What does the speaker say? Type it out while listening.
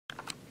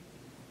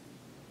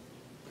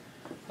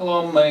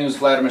Hello, my name is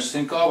Vladimir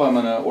Sinkov. I'm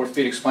an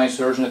orthopedic spine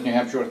surgeon at New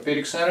Hampshire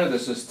Orthopedic Center.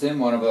 This is Tim,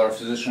 one of our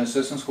physician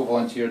assistants who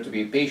volunteered to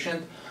be a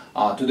patient.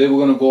 Today we're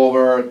going to go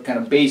over kind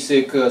of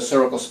basic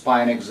cervical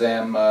spine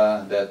exam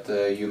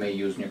that you may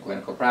use in your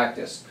clinical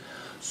practice.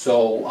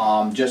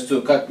 So just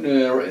to cut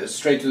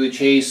straight to the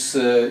chase,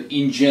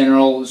 in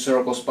general,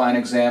 cervical spine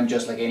exam,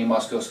 just like any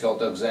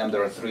musculoskeletal exam,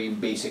 there are three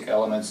basic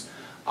elements: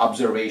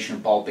 observation,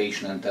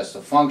 palpation, and test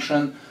of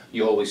function.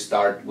 You always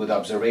start with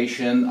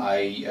observation. I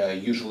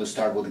usually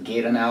start with a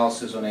gait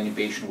analysis on any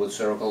patient with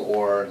cervical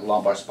or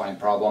lumbar spine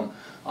problem.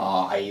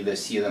 I either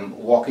see them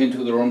walk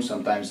into the room,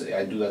 sometimes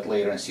I do that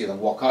later and see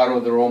them walk out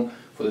of the room.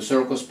 For the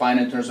cervical spine,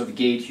 in terms of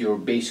gait, you're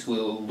basically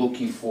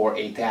looking for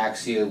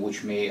ataxia,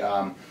 which may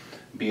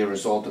be a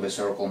result of a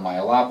cervical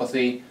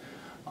myelopathy.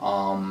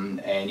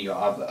 And you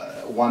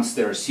have, once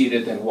they're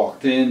seated and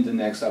walked in, the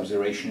next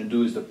observation you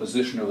do is the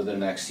position of the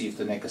neck. See if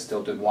the neck is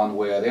tilted one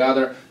way or the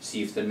other.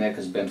 See if the neck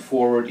is bent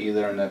forward,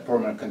 either in a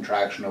permanent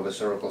contraction of a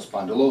cervical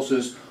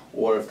spondylosis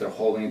or if they're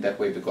holding it that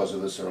way because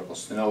of the cervical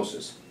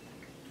stenosis.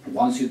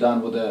 Once you're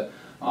done with a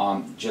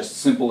just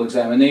simple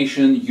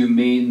examination, you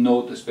may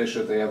note,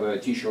 especially if they have a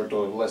t-shirt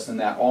or less than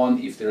that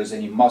on, if there is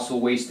any muscle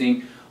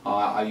wasting.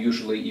 I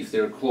usually, if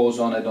there are clothes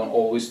on, I don't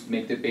always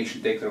make the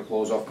patient take their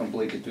clothes off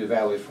completely to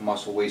evaluate for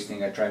muscle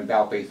wasting. I try and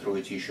palpate through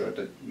a t-shirt.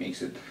 That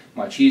makes it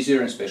much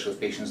easier, especially if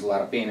the patient has a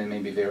lot of pain and it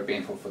may be very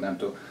painful for them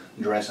to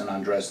dress and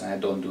undress, and I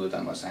don't do it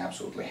unless I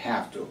absolutely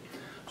have to.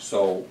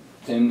 So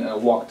Tim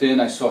walked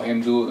in, I saw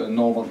him do a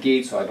normal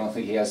gait, so I don't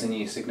think he has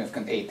any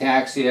significant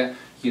ataxia.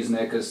 His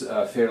neck is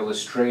fairly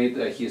straight.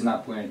 He's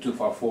not pointing too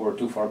far forward,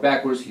 too far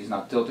backwards. He's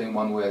not tilting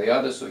one way or the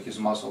other, so his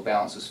muscle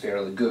balance is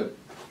fairly good.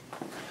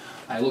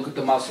 I look at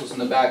the muscles in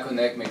the back of the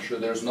neck, make sure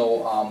there's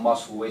no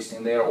muscle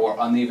wasting there or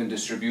uneven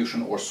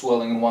distribution or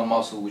swelling in one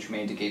muscle, which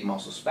may indicate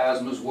muscle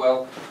spasm as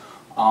well.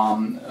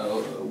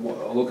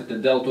 Look at the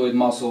deltoid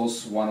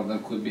muscles. One of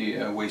them could be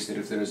wasted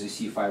if there is a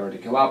C5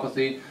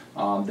 radiculopathy.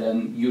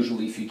 Then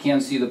usually if you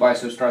can see the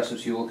biceps,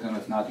 triceps, you look at them.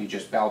 If not, you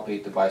just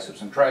palpate the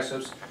biceps and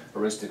triceps,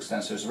 wrist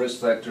extensors,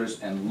 wrist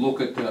flexors, and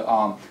look at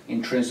the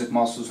intrinsic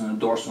muscles in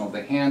the dorsum of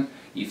the hand.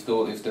 If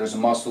there's a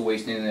muscle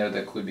wasting in there,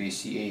 that could be a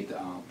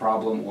C8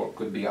 problem, or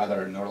could be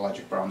other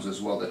neurologic problems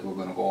as well that we're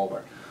going to go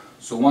over.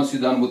 So once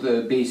you're done with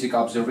the basic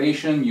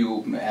observation,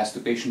 you ask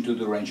the patient to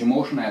do range of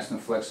motion, ask them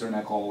to flex their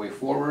neck all the way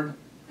forward,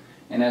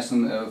 and ask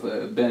them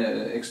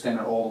extend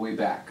it all the way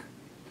back.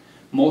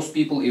 Most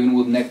people, even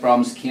with neck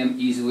problems, can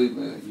easily,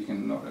 you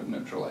can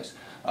neutralize.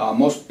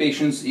 Most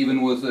patients,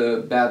 even with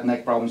bad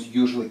neck problems,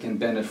 usually can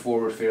bend it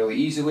forward fairly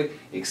easily.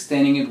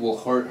 Extending it will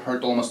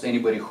hurt almost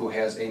anybody who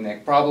has a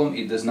neck problem.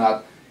 It does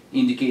not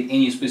indicate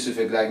any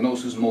specific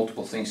diagnosis.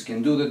 Multiple things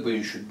can do that, but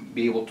you should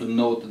be able to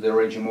note the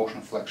range of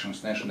motion, flexion,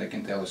 extension. They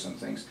can tell you some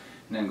things.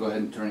 And then go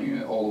ahead and turn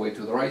you all the way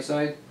to the right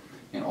side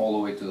and all the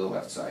way to the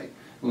left side.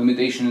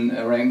 Limitation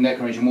in neck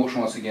range of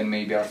motion, once again,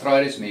 may be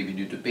arthritis, may be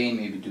due to pain,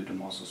 may be due to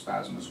muscle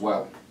spasm as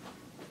well.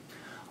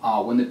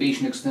 When the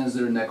patient extends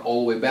their neck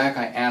all the way back,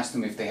 I ask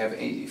them if they have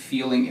a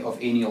feeling of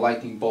any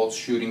lightning bolts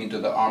shooting into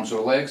the arms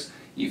or legs.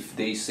 If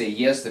they say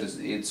yes,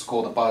 it's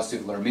called a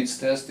positive Lhermitte's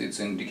test. It's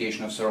an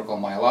indication of cervical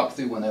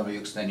myelopathy. Whenever you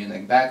extend your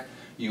neck back,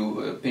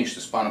 you pinch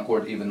the spinal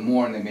cord even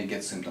more, and they may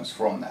get symptoms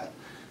from that.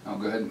 Now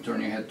go ahead and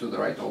turn your head to the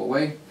right all the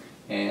way.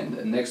 And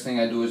the next thing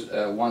I do is,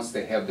 once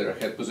they have their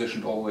head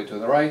positioned all the way to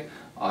the right,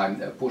 I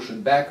push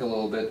it back a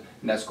little bit,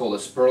 and that's called a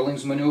Spurling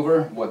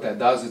Maneuver. What that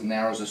does is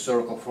narrows the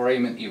cervical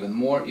foramen even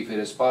more. If it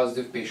is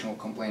positive, patient will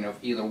complain of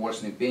either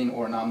worsening pain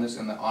or numbness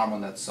in the arm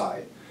on that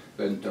side.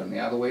 Go ahead and turn the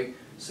other way.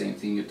 Same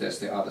thing, you test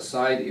the other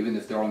side. Even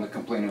if they're on the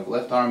complaining of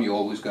left arm, you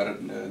always got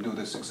to do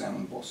this exam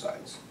on both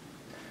sides.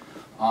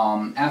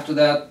 After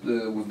that,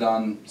 we've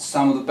done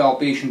some of the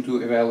palpation to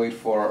evaluate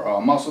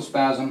for muscle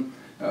spasm.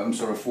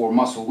 For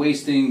muscle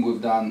wasting. We've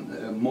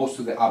done most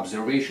of the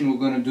observation we're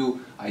going to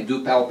do. I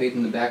do palpate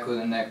in the back of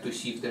the neck to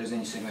see if there's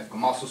any significant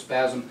muscle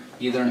spasm,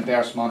 either in the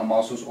paraspinal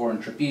muscles or in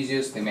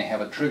trapezius. They may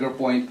have a trigger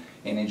point,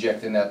 and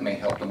injecting that may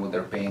help them with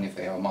their pain if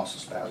they have a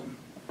muscle spasm.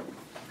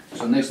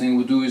 So next thing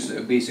we do is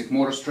basic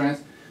motor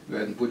strength. Go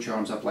ahead and put your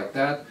arms up like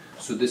that.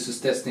 So this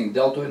is testing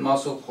deltoid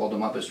muscle. Hold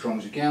them up as strong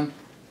as you can.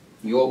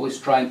 You always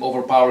try and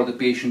overpower the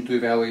patient to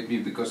evaluate me,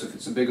 because if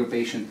it's a bigger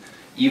patient,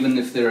 even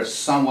if they're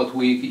somewhat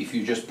weak, if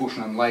you just push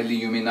them lightly,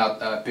 you may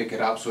not pick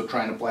it up. So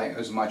try and apply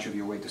as much of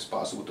your weight as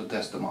possible to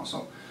test the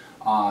muscle.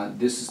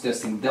 This is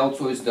testing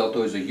deltoids.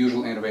 Deltoids are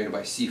usually innervated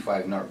by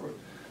C5 nerve root.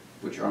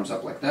 Put your arms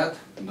up like that,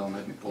 and don't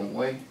let me pull them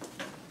away.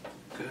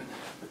 Good.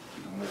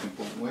 Don't let me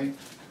pull them away.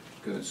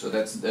 Good. So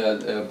that's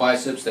the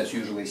biceps. That's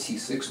usually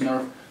C6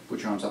 nerve.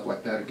 Put your arms up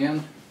like that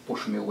again.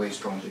 Push them away as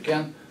strong as you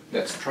can.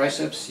 That's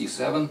triceps,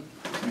 C7.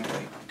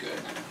 Anyway, good.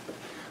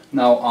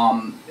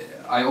 Now,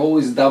 I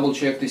always double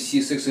check the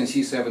C6 and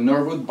C7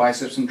 nerve root.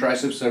 Biceps and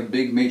triceps are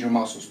big major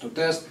muscles to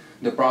test.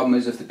 The problem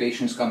is if the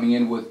patient is coming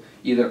in with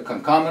either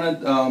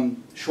concomitant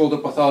shoulder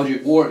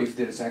pathology, or if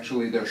there's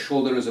actually their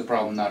shoulder is a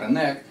problem, not a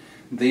neck,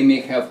 they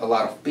may have a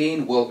lot of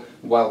pain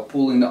while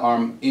pulling the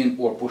arm in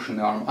or pushing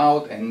the arm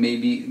out, and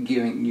maybe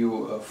giving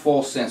you a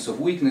false sense of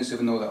weakness,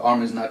 even though the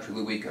arm is not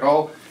really weak at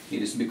all.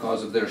 It is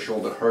because of their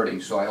shoulder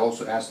hurting. So I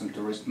also ask them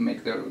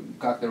to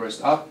cock the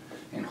wrist up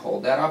and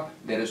hold that up.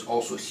 That is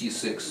also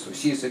C6. So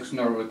C6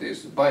 nerve root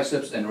is the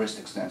biceps and wrist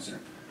extensor.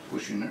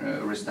 Pushing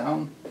wrist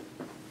down.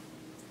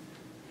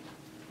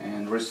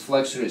 And wrist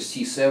flexor is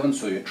C7,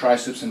 so your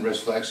triceps and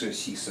wrist flexor is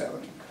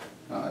C7.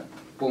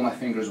 Pull my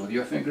fingers with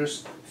your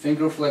fingers.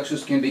 Finger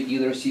flexors can be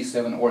either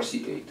C7 or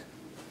C8.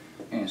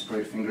 And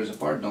spread fingers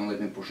apart, don't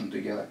let me push them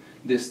together.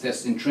 This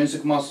tests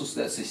intrinsic muscles,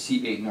 that's a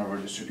C8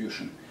 nerve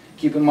distribution.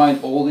 Keep in mind,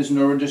 all these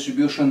nerve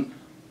distribution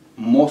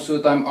most of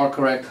the time are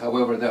correct.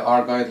 However, there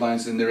are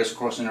guidelines and there is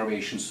cross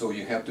innervation, so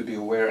you have to be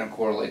aware and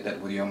correlate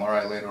that with your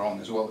MRI later on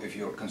as well if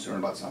you're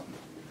concerned about something.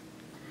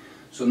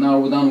 So now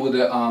we're done with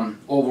the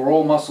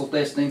overall muscle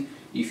testing.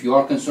 If you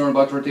are concerned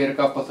about rotator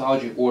cuff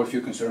pathology, or if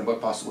you're concerned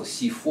about possible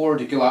C4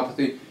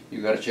 radiculopathy,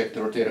 you got to check the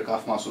rotator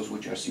cuff muscles,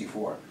 which are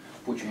C4.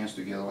 Put your hands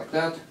together like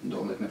that.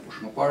 Don't let me push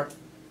them apart.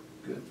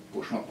 Good.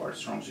 Push them apart as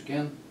strong as you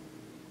can.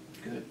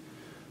 Good.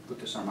 Put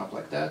this arm up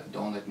like that.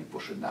 Don't let me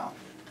push it down.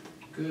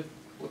 Good.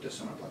 Put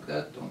this arm up like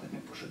that. Don't let me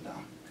push it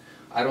down.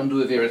 I don't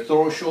do a very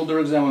thorough shoulder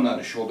exam. I'm not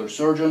a shoulder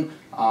surgeon.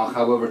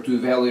 However, to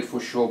evaluate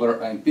for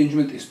shoulder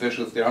impingement,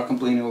 especially if they are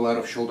complaining of a lot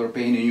of shoulder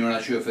pain and you're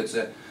not sure if it's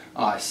a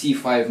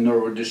C5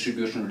 nerve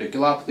distribution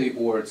radiculopathy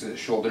or it's a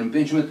shoulder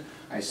impingement,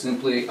 I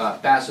simply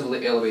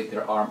passively elevate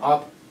their arm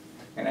up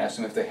and ask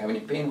them if they have any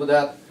pain with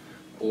that.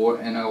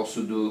 And I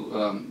also do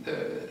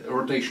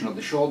rotation of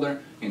the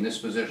shoulder in this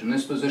position.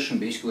 This position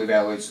basically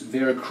evaluates,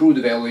 very crude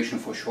evaluation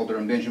for shoulder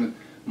impingement.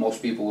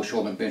 Most people with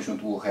shoulder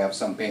impingement will have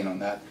some pain on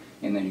that,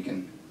 and then you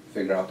can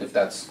figure out if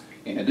that's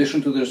in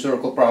addition to their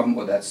cervical problem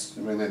or that's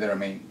really their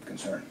main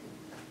concern.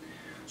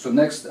 So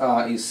next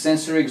is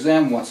sensory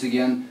exam. Once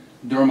again,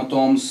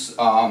 dermatomes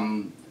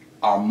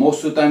are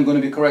most of the time going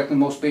to be correct in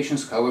most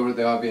patients. However,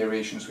 there are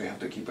variations, we have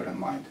to keep it in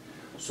mind.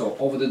 So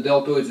over the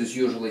deltoids is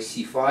usually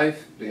C5.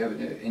 Do you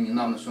have any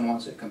numbness on one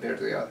side compared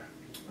to the other?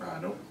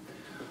 No.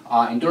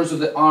 In terms of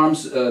the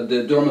arms,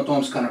 the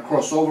dermatomes kind of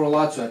cross over a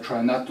lot, so I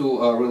try not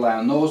to rely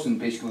on those and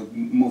basically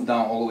move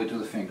down all the way to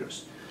the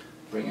fingers.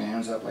 Bring your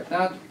hands up like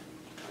that.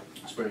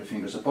 Spread your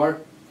fingers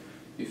apart.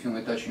 You feel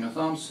me touching your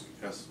thumbs?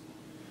 Yes.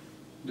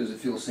 Does it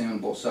feel the same on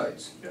both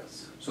sides?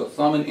 Yes. So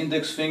thumb and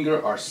index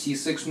finger are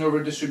C6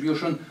 nerve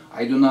distribution.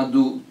 I do not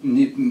do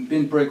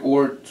pinprick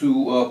or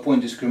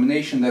two-point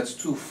discrimination. That's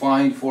too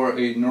fine for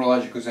a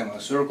neurological exam of the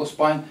cervical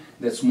spine.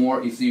 That's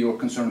more if you're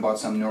concerned about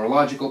some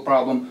neurological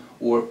problem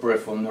or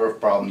peripheral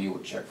nerve problem, you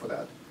would check for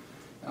that.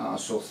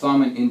 So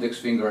thumb and index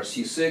finger are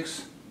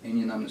C6.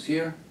 Any numbness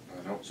here?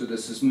 No. So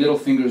this is middle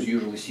finger is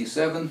usually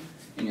C7.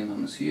 Any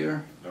numbness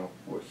here? No.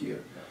 Or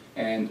here?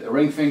 And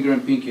ring finger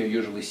and pinky are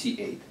usually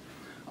C8.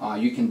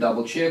 You can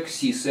double check.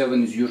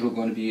 C7 is usually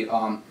going to be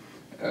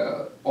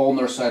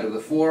ulnar side of the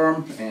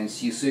forearm, and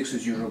C6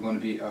 is usually going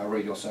to be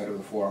radial side of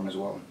the forearm as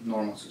well.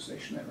 Normal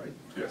cessation there, right?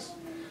 Yes.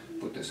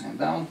 Put this hand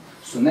down.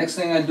 So next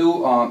thing I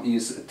do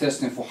is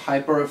testing for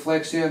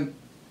hyperreflexia.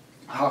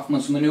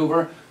 Hoffman's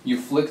maneuver. You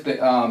flick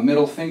the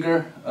middle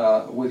finger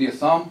with your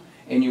thumb,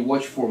 and you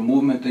watch for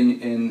movement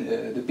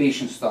in the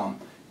patient's thumb.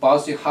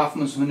 Positive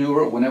Hoffman's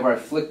maneuver, whenever I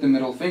flick the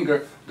middle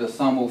finger, the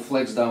thumb will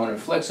flex down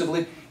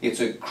reflexively.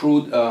 It's a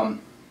crude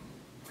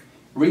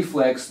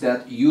reflex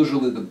that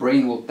usually the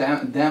brain will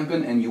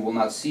dampen and you will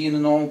not see in a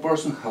normal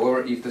person.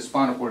 However, if the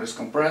spinal cord is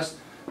compressed,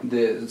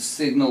 the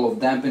signal of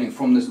dampening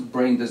from the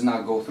brain does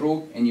not go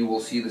through and you will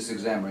see this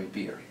exam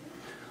reappear.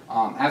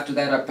 After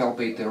that, I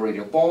palpate the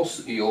radial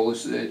pulse. You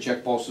always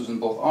check pulses in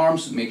both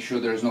arms, make sure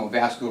there's no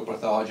vascular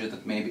pathology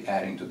that may be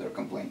adding to their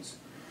complaints.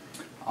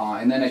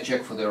 And then I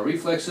check for their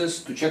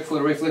reflexes. To check for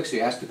the reflex,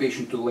 you ask the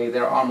patient to lay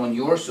their arm on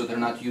yours so they're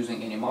not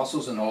using any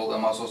muscles and all the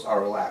muscles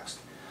are relaxed.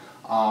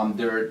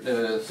 There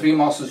are three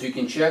muscles you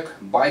can check.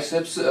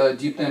 Biceps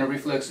deep tendon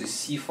reflex is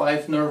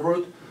C5 nerve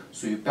root.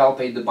 So you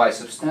palpate the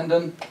biceps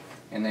tendon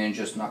and then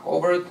just knock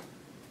over it.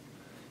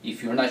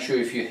 If you're not sure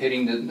if you're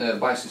hitting the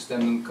biceps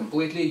tendon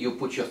completely, you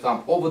put your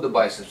thumb over the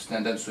biceps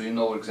tendon so you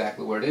know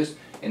exactly where it is,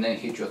 and then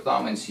hit your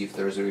thumb and see if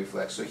there is a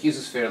reflex. So his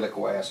is fairly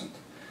quiescent.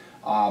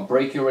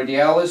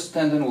 Brachioradialis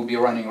tendon will be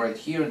running right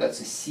here.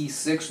 That's a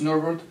C6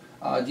 nerve root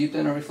deep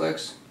tendon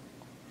reflex.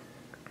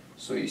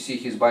 So you see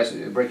his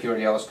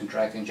brachioradialis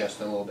contracting just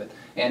a little bit.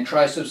 And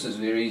triceps is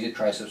very easy.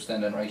 Triceps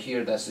tendon right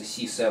here. That's a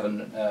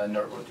C7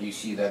 nerve root. You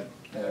see that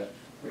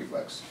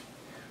reflex.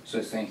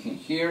 So thinking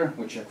here,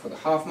 we check for the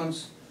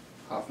Hoffman's.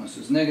 Hoffman's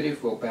is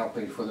negative. We'll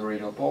palpate for the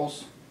radial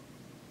pulse.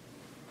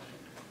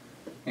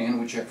 And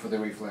we check for the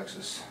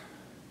reflexes.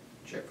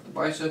 Check for the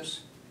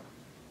biceps,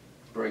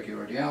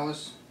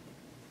 brachioradialis,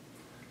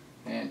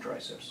 and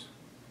triceps.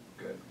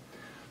 Good.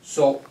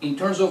 So in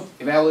terms of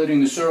evaluating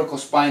the cervical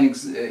spine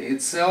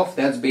itself,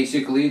 that's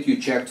basically it.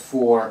 You checked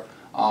for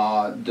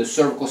the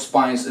cervical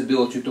spine's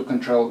ability to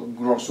control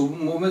gross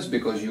movements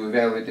because you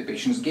evaluate the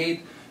patient's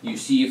gait. You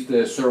see if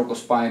the cervical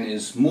spine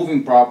is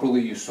moving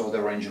properly. You saw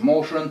the range of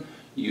motion.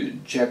 You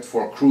checked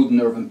for crude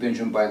nerve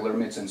impingement by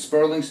Lermitz and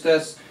Spurling's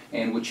tests.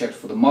 and we checked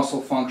for the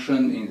muscle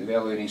function in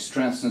evaluating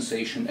strength,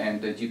 sensation,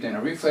 and the deep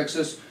tendon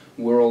reflexes.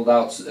 We rolled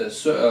out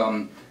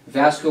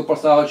vascular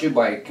pathology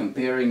by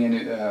comparing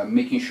and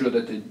making sure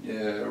that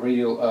the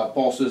radial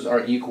pulses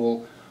are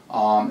equal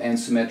and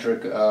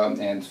symmetric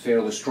and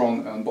fairly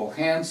strong on both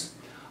hands.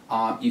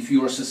 If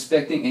you are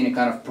suspecting any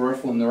kind of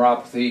peripheral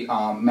neuropathy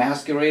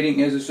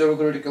masquerading as a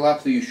cervical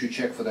radiculopathy, you should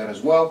check for that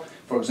as well.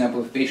 For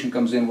example, if a patient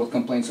comes in with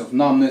complaints of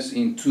numbness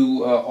in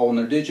two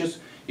ulnar digits,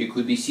 it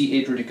could be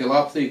C8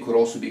 radiculopathy. It could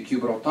also be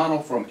cubital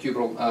tunnel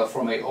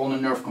from a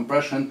ulnar nerve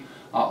compression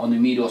on the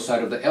medial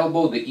side of the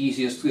elbow. The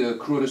easiest,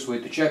 crudest way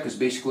to check is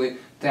basically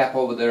tap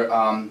over their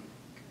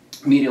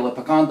medial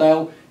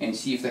epicondyle and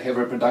see if they have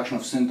reproduction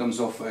of symptoms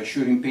of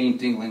shooting pain,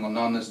 tingling, or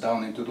numbness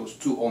down into those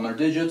two ulnar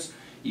digits.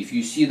 If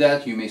you see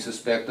that, you may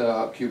suspect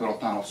cubital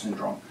tunnel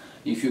syndrome.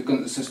 If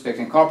you're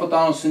suspecting carpal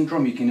tunnel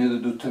syndrome, you can either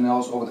do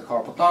tunnels over the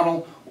carpal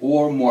tunnel,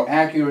 or more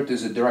accurate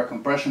is a direct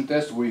compression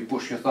test where you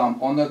push your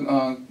thumb on the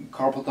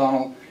carpal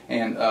tunnel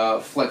and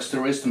flex the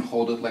wrist and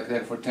hold it like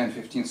that for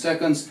 10-15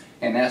 seconds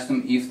and ask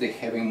them if they're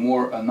having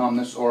more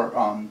numbness or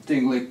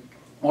tingling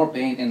or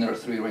pain in their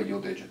 3 radial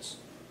digits.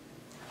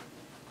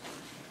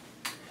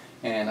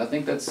 And I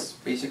think that's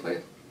basically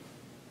it.